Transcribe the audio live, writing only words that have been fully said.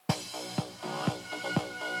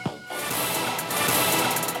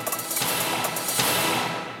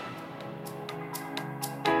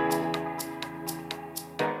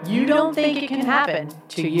you don't think it can happen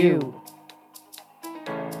to you.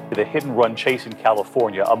 The hit-and-run chase in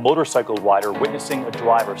California, a motorcycle rider witnessing a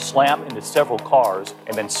driver slam into several cars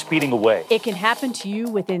and then speeding away. It can happen to you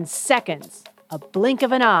within seconds, a blink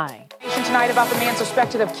of an eye. Tonight about the man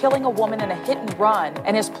suspected of killing a woman in a hit-and-run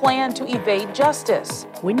and his plan to evade justice.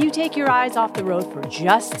 When you take your eyes off the road for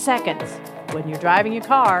just seconds, when you're driving your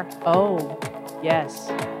car, oh,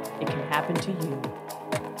 yes, it can happen to you.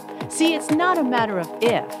 See, it's not a matter of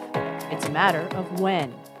if, it's a matter of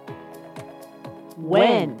when.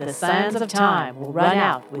 When the sands of time will run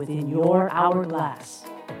out within your hourglass.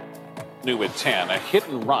 New at 10, a hit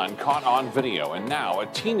and run caught on video, and now a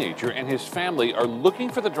teenager and his family are looking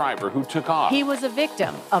for the driver who took off. He was a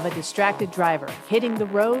victim of a distracted driver hitting the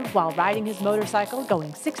road while riding his motorcycle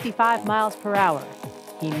going 65 miles per hour.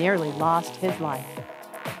 He nearly lost his life.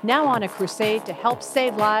 Now on a crusade to help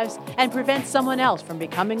save lives and prevent someone else from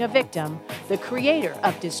becoming a victim, the creator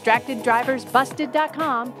of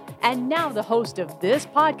DistractedDriversBusted.com and now the host of this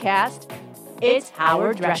podcast, it's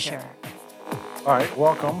Howard Drescher. All right,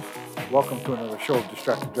 welcome. Welcome to another show of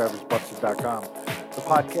DistractedDriversBusted.com, the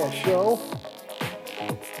podcast show.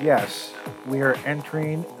 Yes, we are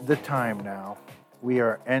entering the time now. We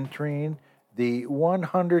are entering the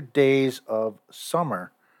 100 days of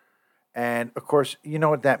summer. And, of course, you know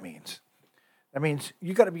what that means. That means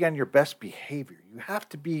you got to be on your best behavior. You have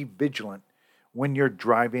to be vigilant when you're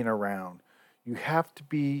driving around. You have to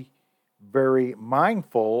be very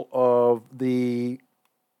mindful of the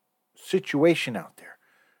situation out there.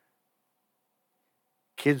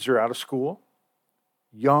 Kids are out of school.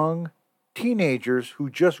 Young teenagers who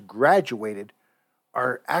just graduated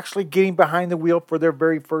are actually getting behind the wheel for their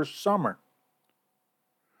very first summer.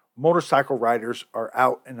 Motorcycle riders are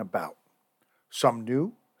out and about. Some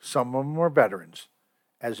new, some of them are veterans,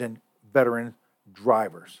 as in veteran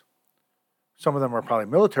drivers. Some of them are probably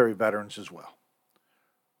military veterans as well.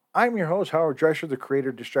 I'm your host, Howard Drescher, the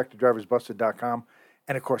creator of DistractedDriversBusted.com,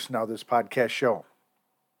 and of course now this podcast show.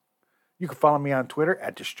 You can follow me on Twitter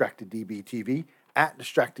at DistractedDBTV, at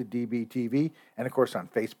DistractedDBTV, and of course on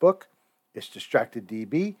Facebook, it's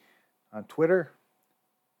DistractedDB. On Twitter,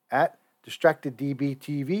 at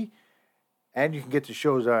DistractedDBTV, and you can get the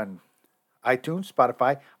shows on iTunes,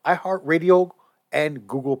 Spotify, iHeartRadio, and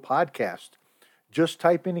Google Podcast. Just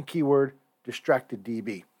type in the keyword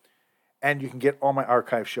DistractedDB, and you can get all my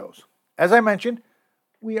archive shows. As I mentioned,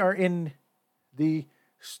 we are in the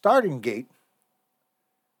starting gate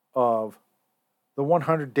of the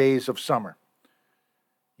 100 days of summer.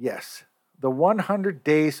 Yes, the 100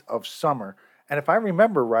 days of summer. And if I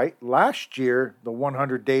remember right, last year, the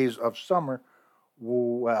 100 days of summer,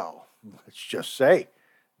 well, let's just say,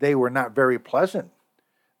 they were not very pleasant.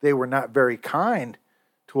 They were not very kind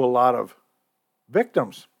to a lot of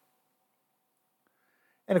victims.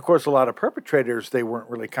 And of course, a lot of perpetrators they weren't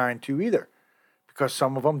really kind to either, because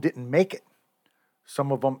some of them didn't make it.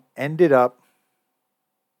 Some of them ended up,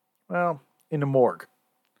 well, in the morgue.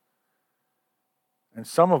 And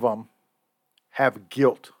some of them have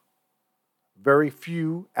guilt. Very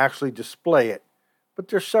few actually display it, but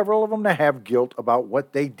there's several of them that have guilt about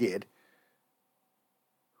what they did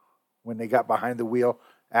when they got behind the wheel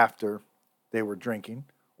after they were drinking,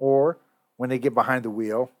 or when they get behind the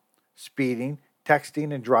wheel, speeding,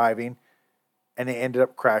 texting, and driving, and they ended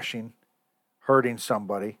up crashing, hurting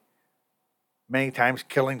somebody, many times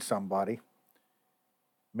killing somebody.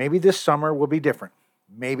 Maybe this summer will be different.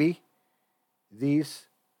 Maybe this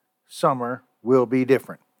summer will be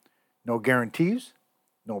different. No guarantees,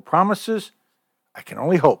 no promises. I can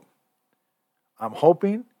only hope. I'm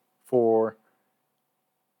hoping for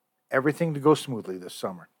everything to go smoothly this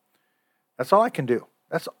summer. That's all I can do.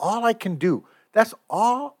 That's all I can do. That's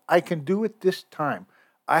all I can do at this time.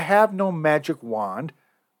 I have no magic wand.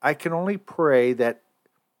 I can only pray that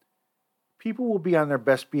people will be on their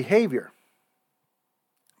best behavior.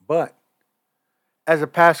 But as the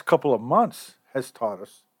past couple of months has taught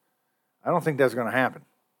us, I don't think that's going to happen.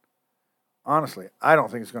 Honestly, I don't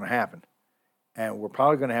think it's going to happen. And we're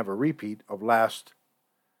probably going to have a repeat of last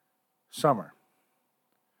summer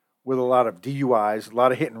with a lot of DUIs, a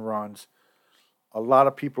lot of hit and runs. A lot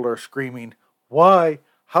of people are screaming, why?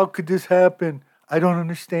 How could this happen? I don't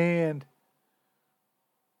understand.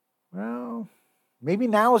 Well, maybe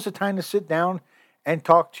now is the time to sit down and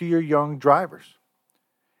talk to your young drivers.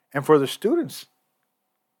 And for the students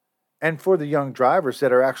and for the young drivers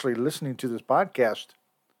that are actually listening to this podcast,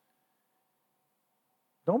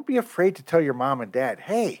 don't be afraid to tell your mom and dad,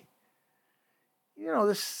 hey,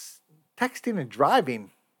 this texting and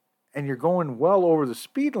driving, and you're going well over the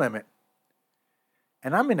speed limit,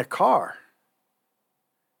 and I'm in a car.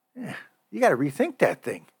 Yeah, you got to rethink that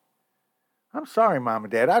thing. I'm sorry, Mom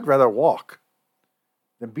and Dad. I'd rather walk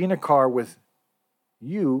than be in a car with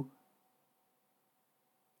you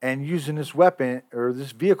and using this weapon or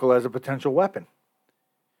this vehicle as a potential weapon.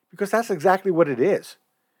 Because that's exactly what it is.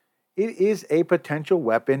 It is a potential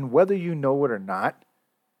weapon, whether you know it or not.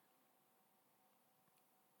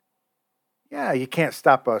 Yeah, you can't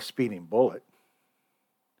stop a speeding bullet.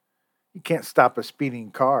 You can't stop a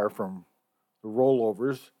speeding car from the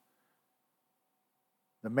rollovers,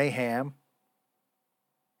 the mayhem,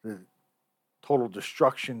 the total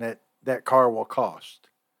destruction that car will cost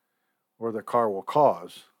or the car will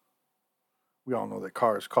cause. We all know that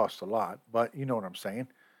cars cost a lot, but you know what I'm saying.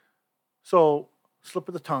 So, slip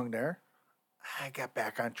of the tongue there. I got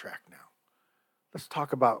back on track now. Let's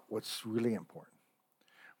talk about what's really important.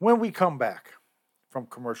 When we come back from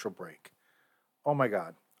commercial break, oh my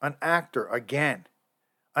God, an actor again,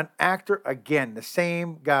 the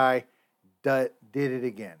same guy did it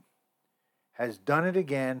again, has done it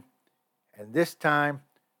again, and this time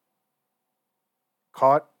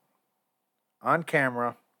caught on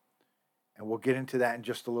camera, and we'll get into that in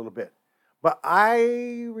just a little bit. But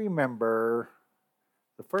I remember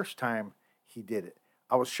the first time he did it,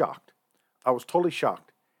 I was shocked. I was totally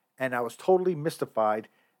shocked, and I was totally mystified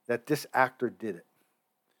that this actor did it.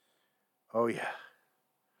 Oh, yeah.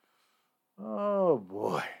 Oh,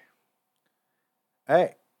 boy.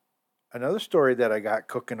 Hey, another story that I got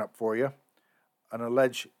cooking up for you. An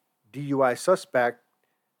alleged DUI suspect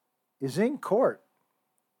is in court.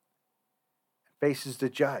 Faces the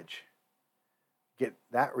judge. Get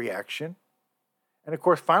that reaction. And, of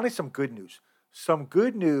course, finally some good news. Some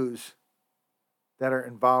good news that are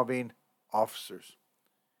involving officers.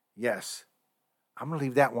 Yes, I'm going to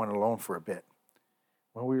leave that one alone for a bit.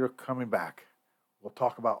 When we are coming back, we'll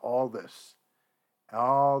talk about all this,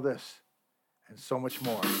 and so much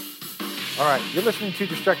more. All right, you're listening to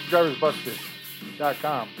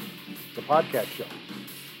DistractedDriversBusted.com, the podcast show.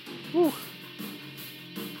 Whew.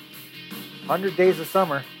 100 days of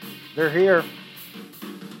summer, they're here.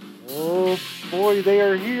 Oh boy, they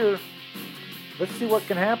are here. Let's see what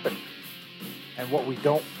can happen and what we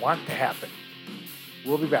don't want to happen.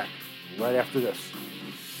 We'll be back right after this.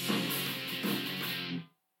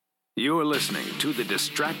 You're listening to the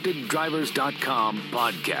DistractedDrivers.com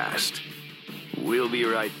podcast. We'll be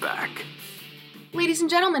right back. Ladies and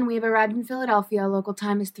gentlemen, we have arrived in Philadelphia. Local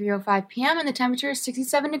time is 3:05 p.m. and the temperature is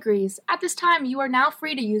 67 degrees. At this time, you are now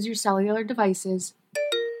free to use your cellular devices.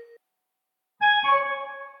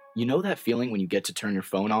 You know that feeling when you get to turn your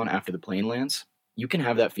phone on after the plane lands? You can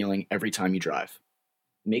have that feeling every time you drive.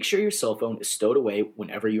 Make sure your cell phone is stowed away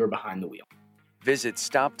whenever you are behind the wheel. Visit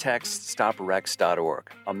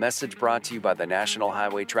StopTextStopWrecks.org. A message brought to you by the National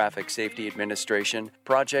Highway Traffic Safety Administration,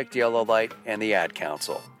 Project Yellow Light, and the Ad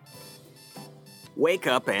Council. Wake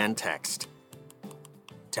up and text.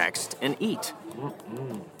 Text and eat.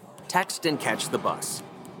 Text and catch the bus.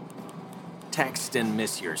 Text and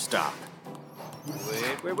miss your stop.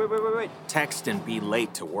 Wait. Text and be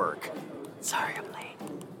late to work. Sorry, I'm late.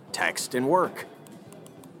 Text and work.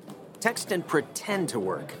 Text and pretend to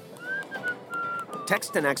work.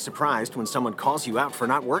 Text and act surprised when someone calls you out for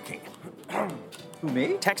not working. Who,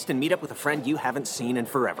 me? Text and meet up with a friend you haven't seen in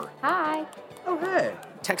forever. Hi. Oh, hey.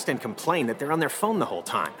 Text and complain that they're on their phone the whole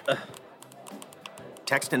time.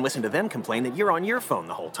 Text and listen to them complain that you're on your phone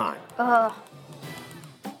the whole time.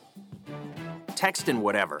 Text and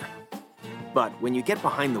whatever. But when you get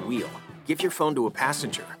behind the wheel, give your phone to a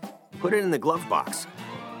passenger. Put it in the glove box.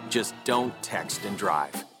 Just don't text and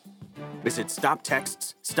drive. Visit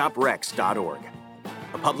StopTextsStopWrecks.org.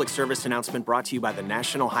 A public service announcement brought to you by the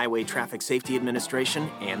National Highway Traffic Safety Administration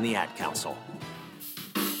and the Ad Council.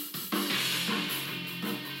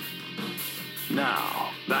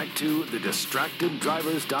 Now, back to the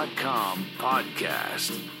DistractedDrivers.com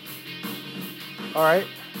podcast. All right.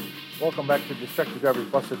 Welcome back to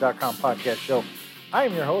DistractedDriversBusted.com podcast show. I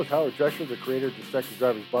am your host, Howard Drescher, the creator of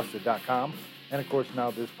DistractedDriversBusted.com, and of course now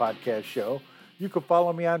this podcast show. You can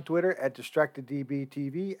follow me on Twitter at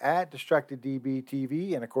DistractedDBTV, at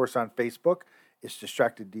DistractedDBTV, and of course on Facebook, it's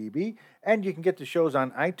DistractedDB. And you can get the shows on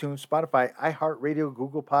iTunes, Spotify, iHeartRadio,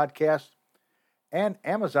 Google Podcasts, and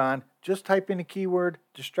Amazon. Just type in the keyword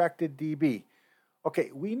DistractedDB. Okay,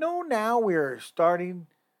 we know now we're starting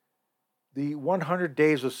the 100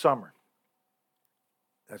 days of summer.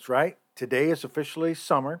 That's right. Today is officially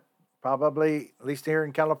summer, probably, at least here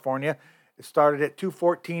in California. It started at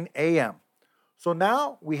 2:14 a.m. So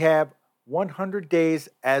now we have 100 days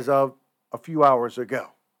as of a few hours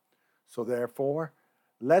ago. So therefore,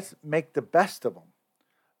 let's make the best of them.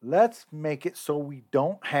 Let's make it so we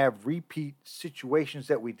don't have repeat situations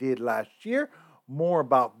that we did last year More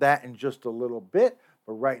about that in just a little bit.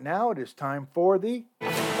 But right now, it is time for the...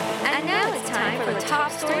 And now it's time for the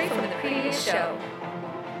top story from the previous show.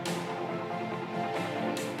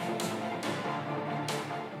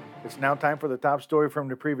 It's now time for the top story from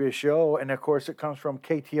the previous show. And, of course, it comes from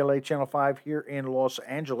KTLA Channel 5 here in Los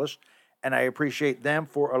Angeles. And I appreciate them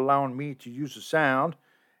for allowing me to use the sound.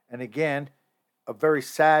 And, again, a very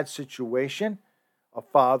sad situation. A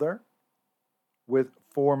father with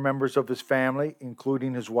 4 members of his family,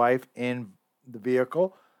 including his wife, in the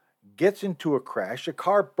vehicle, gets into a crash. The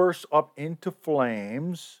car bursts up into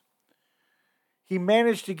flames. He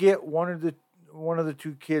managed to get one of the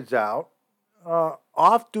 2 kids out.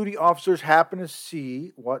 Off-duty officers happen to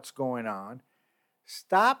see what's going on,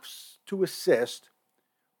 stops to assist,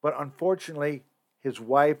 but unfortunately, his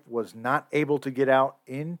wife was not able to get out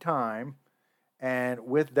in time, and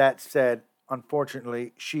with that said,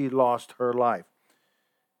 unfortunately, she lost her life.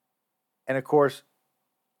 And of course,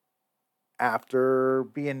 after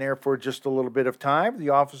being there for just a little bit of time, the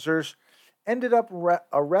officers ended up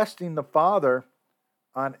arresting the father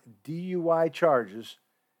on DUI charges,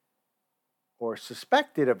 or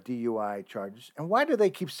suspected of DUI charges. And why do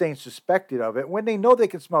they keep saying suspected of it when they know they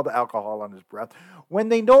can smell the alcohol on his breath? When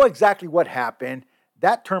they know exactly what happened,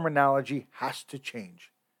 that terminology has to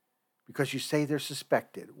change. Because you say they're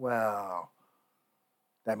suspected. Well,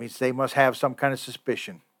 that means they must have some kind of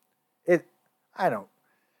suspicion.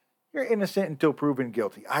 You're innocent until proven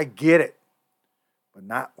guilty. I get it. But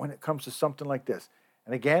not when it comes to something like this.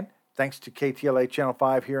 And again, thanks to KTLA Channel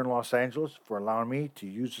 5 here in Los Angeles for allowing me to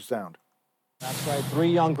use the sound. That's right. 3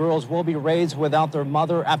 young girls will be raised without their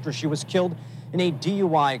mother after she was killed in a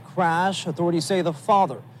DUI crash. Authorities say the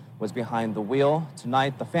father was behind the wheel.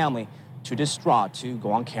 Tonight, the family too distraught to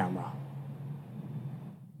go on camera.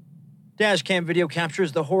 Dashcam video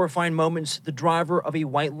captures the horrifying moments the driver of a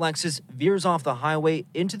white Lexus veers off the highway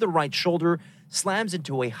into the right shoulder, slams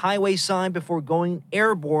into a highway sign before going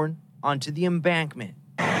airborne onto the embankment.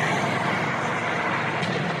 The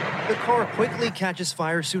car quickly catches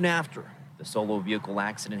fire soon after. The solo vehicle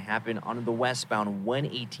accident happened on the westbound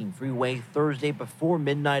 118 freeway Thursday before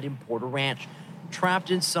midnight in Porter Ranch.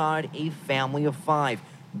 Trapped inside a family of 5,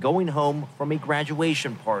 going home from a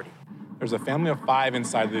graduation party. There's a family of 5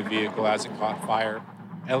 inside the vehicle as it caught fire.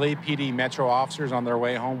 LAPD Metro officers on their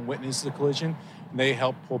way home witnessed the collision, and they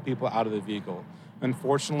helped pull people out of the vehicle.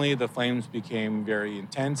 Unfortunately, the flames became very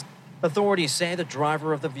intense. Authorities say the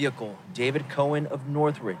driver of the vehicle, David Koechner of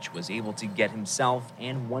Northridge, was able to get himself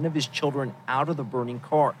and one of his children out of the burning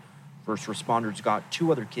car. First responders got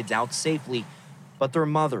 2 other kids out safely, but their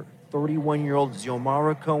mother, 31-year-old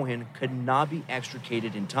Xiomara Cohen, could not be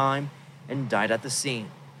extricated in time and died at the scene.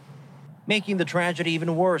 Making the tragedy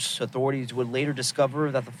even worse, authorities would later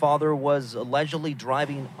discover that the father was allegedly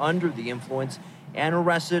driving under the influence and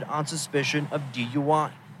arrested on suspicion of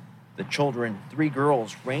DUI. The children, 3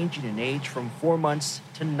 girls ranging in age from 4 months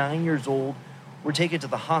to 9 years old, were taken to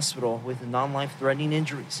the hospital with non-life-threatening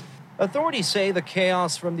injuries. Authorities say the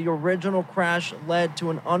chaos from the original crash led to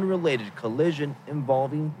an unrelated collision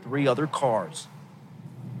involving 3 other cars.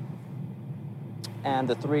 And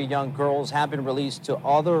the 3 young girls have been released to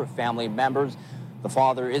other family members. The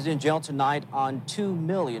father is in jail tonight on $2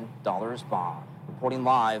 million bond. Reporting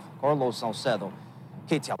live, Carlos Salcedo,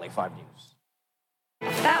 KTLA 5 News.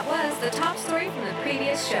 That was the top story from the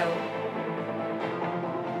previous show.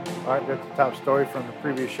 All right, that's the top story from the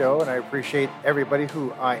previous show, and I appreciate everybody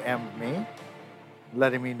who I am me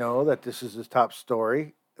letting me know that this is the top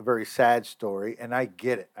story, a very sad story, and I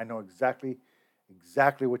get it. I know exactly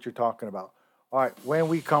what you're talking about. All right, when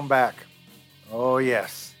we come back, oh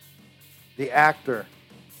yes, the actor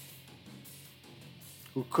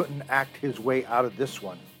who couldn't act his way out of this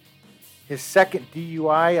one. His second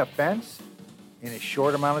DUI offense in a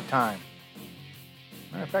short amount of time.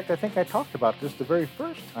 Matter of fact, I think I talked about this the very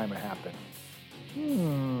first time it happened.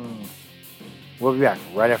 We'll be back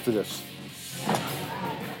right after this.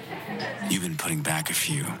 You've been putting back a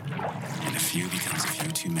few, and a few becomes a few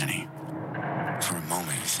too many. For a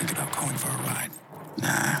moment, you think about going for a ride.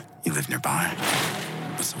 Nah, you live nearby.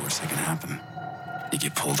 What's the worst that can happen? You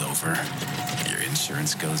get pulled over, your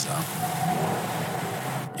insurance goes up,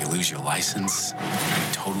 you lose your license,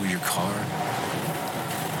 you total your car,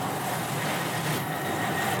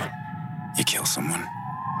 you kill someone.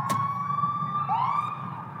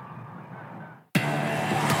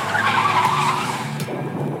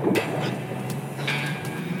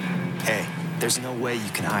 Hey, there's no way you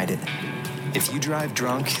can hide it. If you drive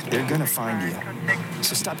drunk, they're gonna find you.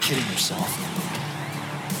 So stop kidding yourself.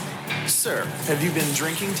 Sir, have you been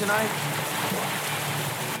drinking tonight?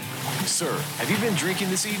 Sir, have you been drinking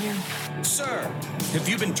this evening? Sir, have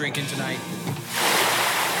you been drinking tonight?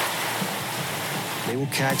 They will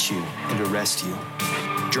catch you and arrest you.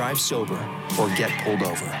 Drive sober or get pulled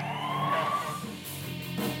over.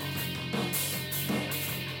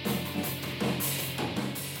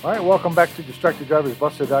 All right, welcome back to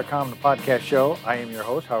DistractedDriversBusted.com, the podcast show. I am your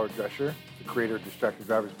host, Howard Drescher, the creator of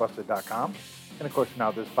DistractedDriversBusted.com. And of course,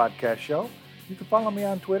 now this podcast show. You can follow me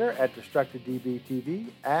on Twitter at DistractedDBTV,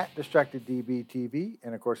 at DistractedDBTV,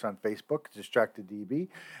 and of course on Facebook, DistractedDB.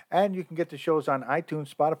 And you can get the shows on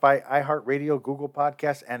iTunes, Spotify, iHeartRadio, Google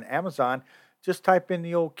Podcasts, and Amazon. Just type in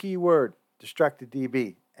the old keyword,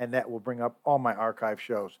 DistractedDB, and that will bring up all my archive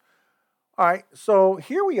shows. All right, so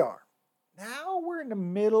here we are. Now we're in the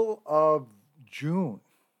middle of June.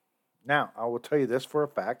 Now, I will tell you this for a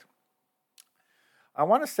fact. I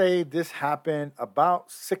want to say this happened about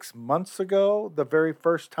 6 months ago, the very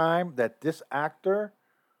first time that this actor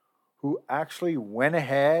who actually went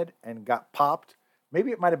ahead and got popped,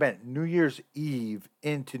 maybe it might have been New Year's Eve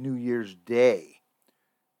into New Year's Day.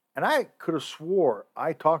 And I could have swore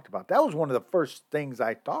I talked about that. Was one of the first things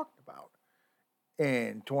I talked about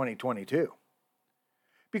in 2022.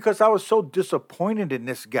 Because I was so disappointed in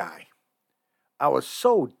this guy. I was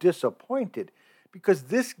so disappointed because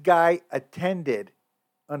this guy attended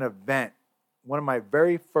an event, one of my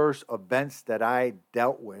very first events that I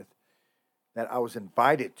dealt with, that I was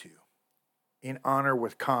invited to in honor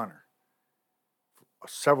with Connor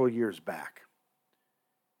several years back.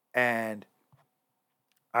 And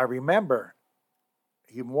I remember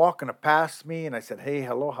him walking past me and I said, "Hey,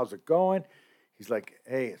 hello, how's it going?" He's like,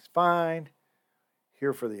 "Hey, it's fine.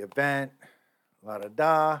 Here for the event,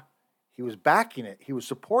 la-da-da." He was backing it. He was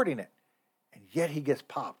supporting it. And yet he gets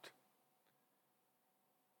popped.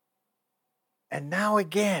 And now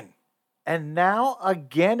again. And now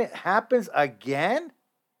again, it happens again.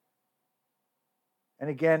 And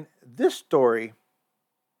again, this story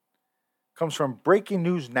comes from Breaking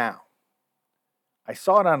News Now. I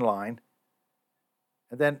saw it online.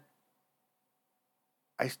 And then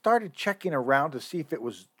I started checking around to see if it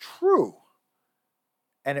was true.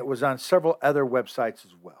 And it was on several other websites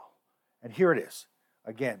as well. And here it is.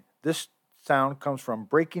 Again, this sound comes from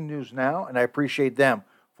Breaking News Now, and I appreciate them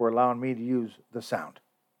for allowing me to use the sound.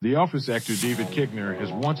 The Office actor David Koechner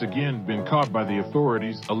has once again been caught by the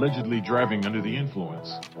authorities allegedly driving under the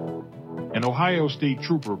influence. An Ohio state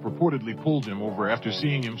trooper purportedly pulled him over after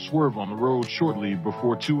seeing him swerve on the road shortly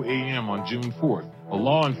before 2 a.m. on June 4th, a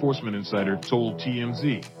law enforcement insider told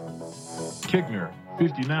TMZ. Koechner,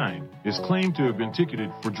 59, is claimed to have been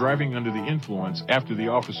ticketed for driving under the influence after the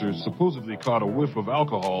officers supposedly caught a whiff of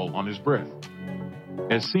alcohol on his breath.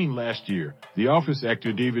 As seen last year, the Office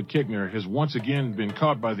actor David Koechner has once again been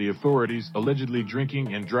caught by the authorities allegedly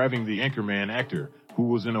drinking and driving. The Anchorman actor, who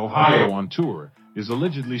was in Ohio on tour, is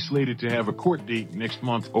allegedly slated to have a court date next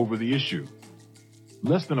month over the issue.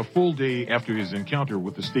 Less than a full day after his encounter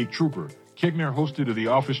with the state trooper, Koechner hosted the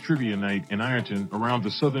Office Trivia Night in Ironton around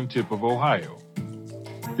the southern tip of Ohio.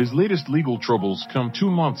 His latest legal troubles come 2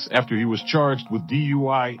 months after he was charged with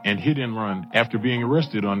DUI and hit and run after being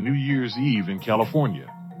arrested on New Year's Eve in California.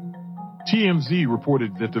 TMZ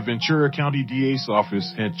reported that the Ventura County DA's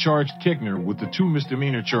office had charged Koechner with the 2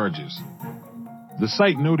 misdemeanor charges. The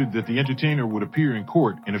site noted that the entertainer would appear in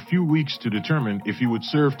court in a few weeks to determine if he would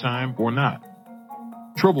serve time or not.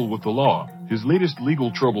 Trouble with the law. His latest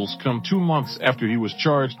legal troubles come 2 months after he was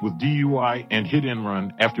charged with DUI and hit and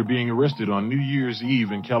run after being arrested on New Year's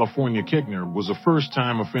Eve in California. Koechner was a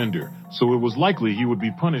first-time offender, so it was likely he would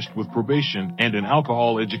be punished with probation and an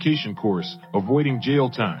alcohol education course, avoiding jail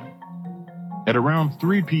time. At around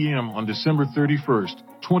 3 p.m. on December 31st,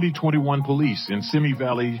 2021, police in Simi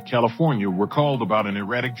Valley, California were called about an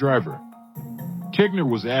erratic driver. Koechner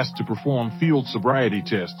was asked to perform field sobriety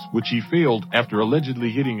tests, which he failed after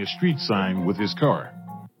allegedly hitting a street sign with his car.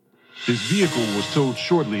 His vehicle was towed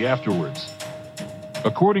shortly afterwards.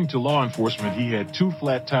 According to law enforcement, he had 2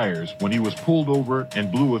 flat tires when he was pulled over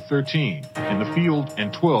and blew a 13 in the field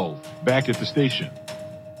and 12 back at the station.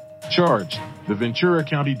 Charged, the Ventura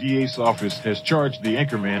County DA's office has charged the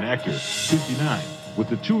Anchorman actor, 59, with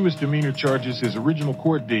the 2 misdemeanor charges. His original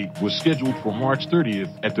court date was scheduled for March 30th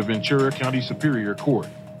at the Ventura County Superior Court.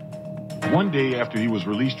 1 day after he was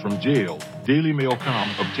released from jail, Daily Mail.com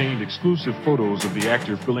obtained exclusive photos of the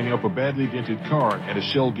actor filling up a badly dented car at a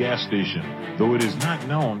Shell gas station, though it is not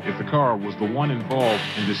known if the car was the one involved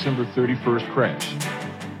in December 31st crash.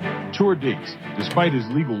 Tour dates. Despite his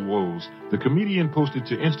legal woes, the comedian posted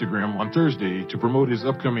to Instagram on Thursday to promote his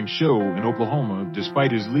upcoming show in Oklahoma.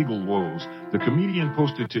 Despite his legal woes, the comedian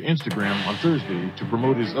posted to Instagram on Thursday to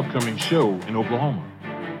promote his upcoming show in Oklahoma.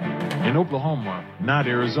 In Oklahoma, not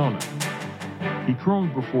Arizona. He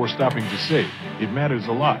crooned before stopping to say, it matters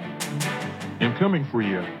a lot. I'm coming for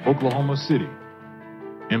you, Oklahoma City.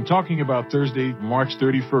 I'm talking about Thursday, March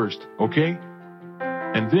 31st, okay?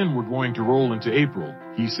 And then we're going to roll into April,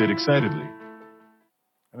 he said excitedly.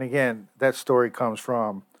 And again, that story comes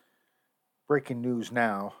from Breaking News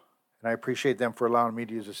Now, and I appreciate them for allowing me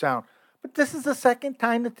to use the sound. But this is the second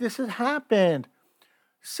time that this has happened.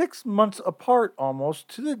 6 months apart almost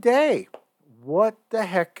to the day. What the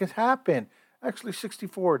heck has happened? Actually,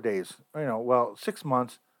 64 days. 6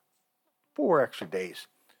 months, 4 extra days.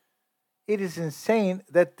 It is insane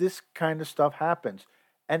that this kind of stuff happens.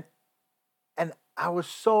 And I was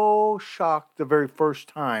so shocked the very first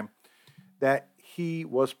time that he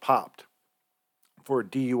was popped for a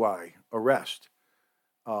DUI arrest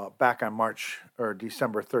back on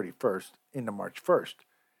December 31st into March 1st.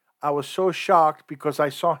 I was so shocked because I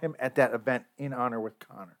saw him at that event in honor with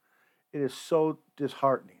Connor. It is so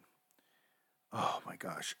disheartening. Oh my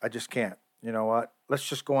gosh, I just can't. You know what? Let's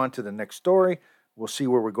just go on to the next story. We'll see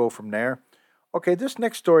where we go from there. Okay, this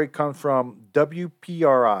next story comes from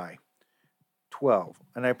WPRI 12,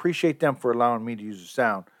 and I appreciate them for allowing me to use the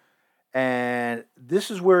sound. And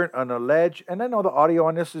this is where an alleged, and I know the audio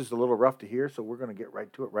on this is a little rough to hear, so we're going to get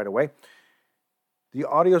right to it right away. The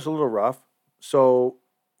audio is a little rough, so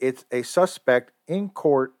it's a suspect in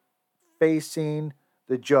court facing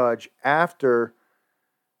the judge after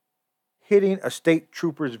hitting a state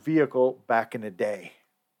trooper's vehicle back in the day.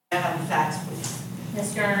 I have the facts, please.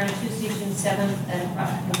 Mr. Honor, Tuesday, June 7th at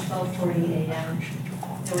approximately 12:40 a.m.,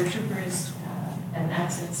 there were troopers at an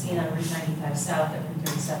accident scene on Route 95 South at Route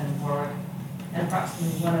 37 forward. At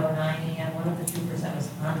approximately 1:09 a.m., one of the troopers that was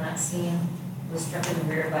on that scene was struck in the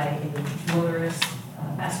rear by a motorist,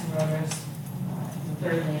 passing motorist, in the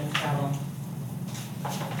third lane of travel.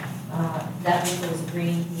 That vehicle was a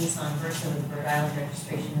green Nissan Versa with Rhode Island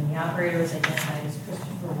registration, and the operator was identified as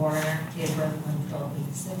Christopher Warner, date of birth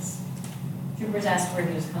 1/12/86. Troopers asked where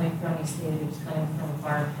he was coming from. He stated he was coming from a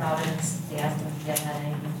bar in Providence. They asked him if he had had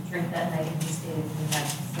anything to drink that night, and he stated he had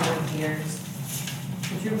 4 beers.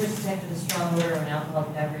 The troopers detected a strong odor of an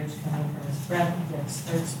alcoholic beverage coming from his breath. He had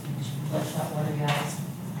slurred speech and bloodshot watery eyes.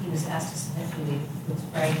 He was asked to submit to a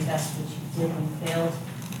sobriety test, which he did when he failed.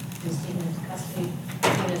 He was taken into custody,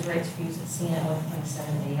 given his rights for use at scene at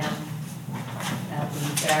 1:27 a.m.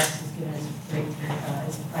 The barracks was given his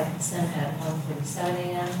implied consent at 1:47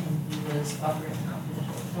 a.m. and he was offered a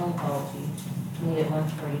confidential phone call to meet at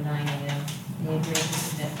 1:49 a.m. and he agreed to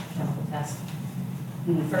submit a chemical test.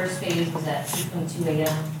 The first phase was at 2:22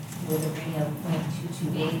 a.m. with a reading of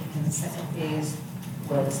 0.228, and the second phase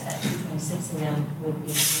was at 2:26 a.m. with a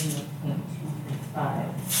reading of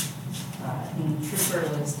 0.235. The trooper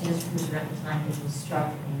was in his cruiser at the time he was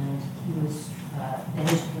struck, and he was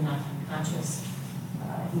initially knocked unconscious.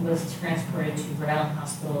 He was transported to Rhode Island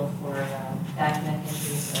Hospital for back neck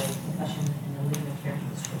injuries, concussion, and a ligament tear to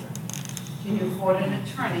the shoulder. Can you afford an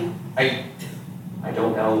attorney? I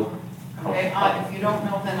don't know. Okay, if you don't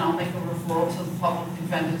know, then I'll make a referral to the public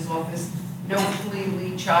defender's office. Don't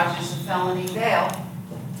plead charges of felony bail.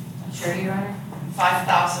 Sure, Your Honor.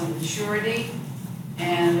 $5,000 for surety,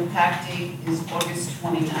 and the PAC date is August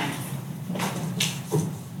 29th.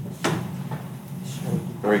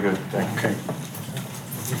 Very good. Thank you.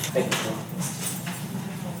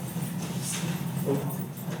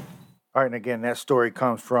 All right, and again, that story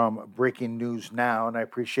comes from Breaking News Now, and I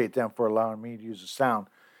appreciate them for allowing me to use the sound.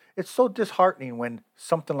 It's so disheartening when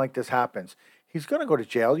something like this happens. He's going to go to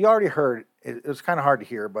jail. You already heard, it was kind of hard to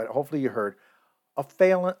hear, but hopefully you heard, a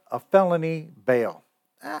felony bail.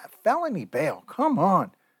 Felony bail, come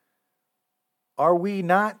on. Are we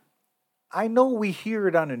not? I know we hear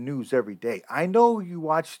it on the news every day. I know you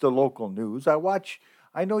watch the local news.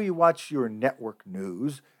 I know you watch your network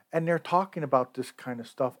news, and they're talking about this kind of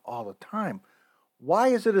stuff all the time. Why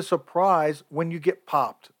is it a surprise when you get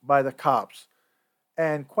popped by the cops?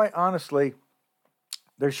 And quite honestly,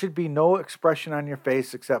 there should be no expression on your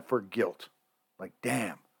face except for guilt. Like,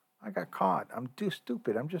 damn, I got caught. I'm too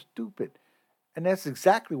stupid. I'm just stupid. And that's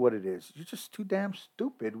exactly what it is. You're just too damn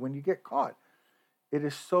stupid when you get caught. It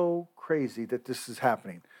is so crazy that this is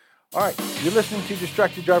happening. All right, you're listening to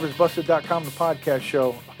DistractedDriversBusted.com, the podcast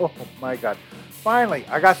show. Oh, my God. Finally,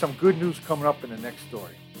 I got some good news coming up in the next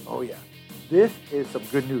story. Oh, yeah. This is some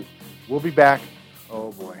good news. We'll be back.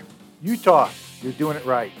 Oh, boy. Utah, you're doing it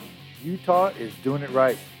right. Utah is doing it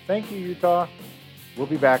right. Thank you, Utah. We'll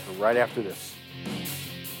be back right after this.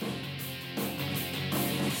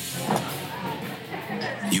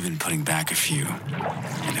 You've been putting back a few,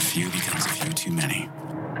 and a few becomes a few too many.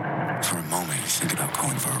 For a moment, you think about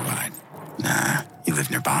going for a ride. Nah, you live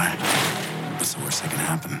live nearby. What's the worst that can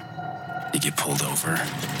happen? You get pulled over,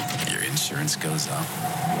 your insurance goes up,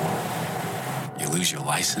 you lose your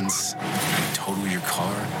license, you total your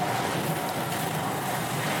car,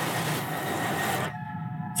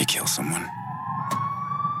 you kill someone.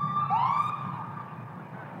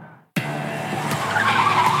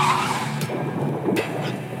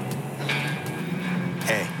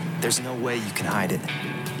 Hey, there's no way you can hide it.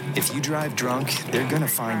 If you drive drunk, they're gonna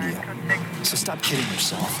find you. So stop kidding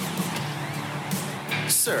yourself.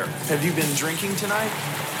 Sir, have you been drinking tonight?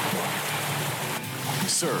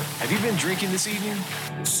 Sir, have you been drinking this evening?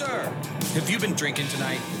 Sir, have you been drinking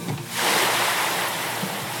tonight?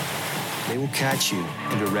 They will catch you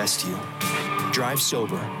and arrest you. Drive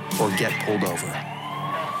sober or get pulled over.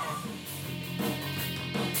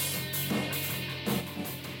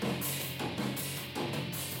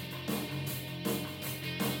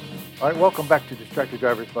 All right, welcome back to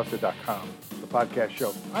DistractedDriversBusted.com, the podcast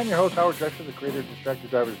show. I'm your host, Howard Drexler, the creator of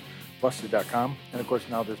DistractedDriversBusted.com, and of course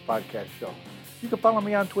now this podcast show. You can follow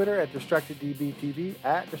me on Twitter at DistractedDBTV,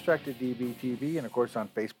 at DistractedDBTV, and of course on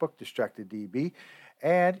Facebook, DistractedDB.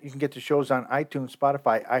 And you can get the shows on iTunes,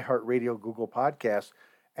 Spotify, iHeartRadio, Google Podcasts,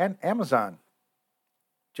 and Amazon.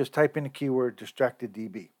 Just type in the keyword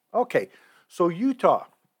DistractedDB. Okay, so Utah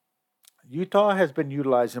has been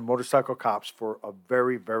utilizing motorcycle cops for a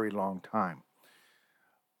very, very long time.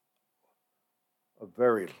 A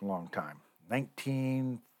very long time.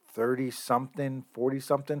 1930-something,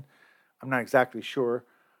 40-something. I'm not exactly sure.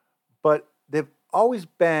 But they've always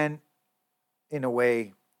been, in a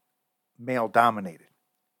way, male-dominated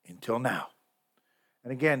until now.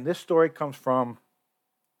 And again, this story comes from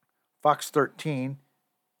Fox 13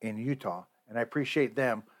 in Utah. And I appreciate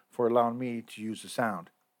them for allowing me to use the sound.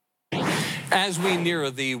 As we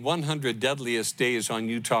near the 100 deadliest days on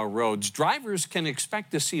Utah roads, drivers can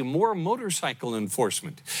expect to see more motorcycle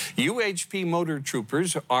enforcement. UHP motor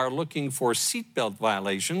troopers are looking for seatbelt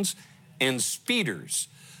violations and speeders.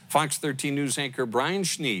 Fox 13 News anchor Brian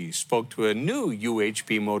Schnee spoke to a new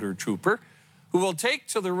UHP motor trooper who will take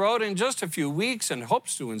to the road in just a few weeks and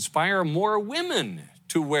hopes to inspire more women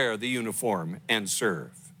to wear the uniform and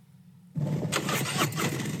serve.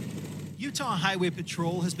 Utah Highway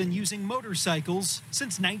Patrol has been using motorcycles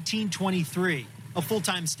since 1923. A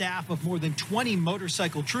full-time staff of more than 20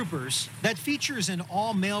 motorcycle troopers that features an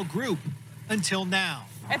all-male group until now.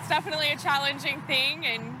 It's definitely a challenging thing,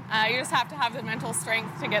 and you just have to have the mental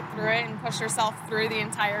strength to get through it and push yourself through the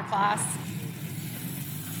entire class.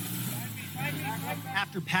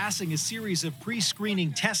 After passing a series of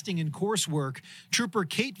pre-screening testing and coursework, Trooper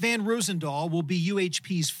Kate Van Roosendaal will be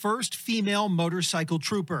UHP's first female motorcycle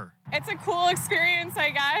trooper. It's a cool experience, I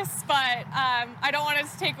guess, but I don't want it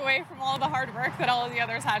to take away from all the hard work that all of the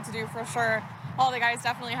others had to do, for sure. All the guys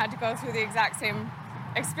definitely had to go through the exact same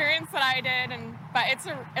experience that I did, but it's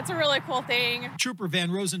a really cool thing. Trooper Van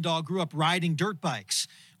Roosendaal grew up riding dirt bikes.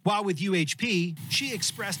 While with UHP, she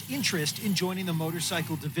expressed interest in joining the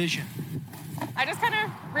motorcycle division. I just kind of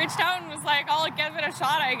reached out and was like, I'll give it a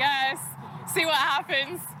shot, I guess, see what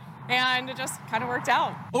happens. And it just kind of worked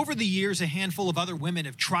out. Over the years, a handful of other women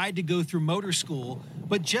have tried to go through motor school,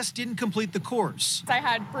 but just didn't complete the course. I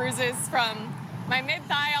had bruises from my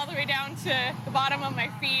mid-thigh all the way down to the bottom of my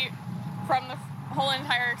feet from the whole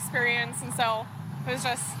entire experience. And so it was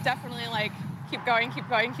just definitely like, keep going, keep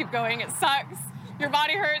going, keep going. It sucks. Your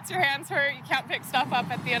body hurts, your hands hurt, you can't pick stuff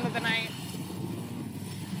up at the end of the night.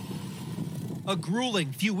 A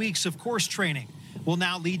grueling few weeks of course training will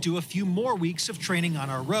now lead to a few more weeks of training on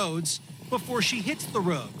our roads before she hits the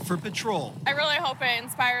road for patrol. I really hope it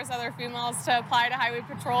inspires other females to apply to highway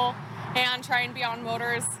patrol and try and be on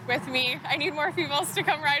motors with me. I need more females to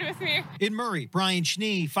come ride with me. In Murray, Brian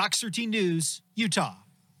Schnee, Fox 13 News, Utah.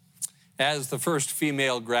 As the first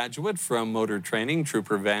female graduate from motor training,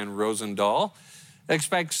 Trooper Van Roosendaal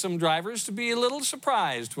expects some drivers to be a little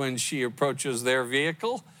surprised when she approaches their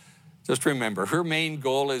vehicle. Just remember, her main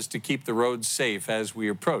goal is to keep the roads safe as we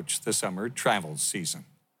approach the summer travel season.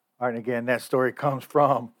 All right, and again, that story comes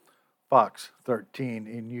from Fox 13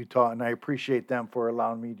 in Utah, and I appreciate them for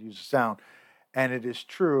allowing me to use the sound. And it is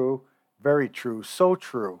true, very true, so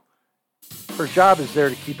true. Her job is there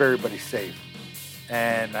to keep everybody safe,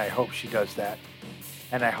 and I hope she does that.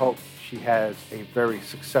 And I hope she has a very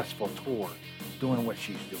successful tour doing what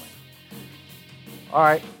she's doing. All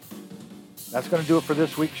right, that's going to do it for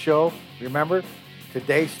this week's show. Remember,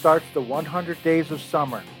 today starts the 100 days of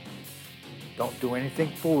summer. Don't do anything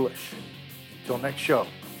foolish. Until next show,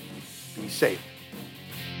 be safe.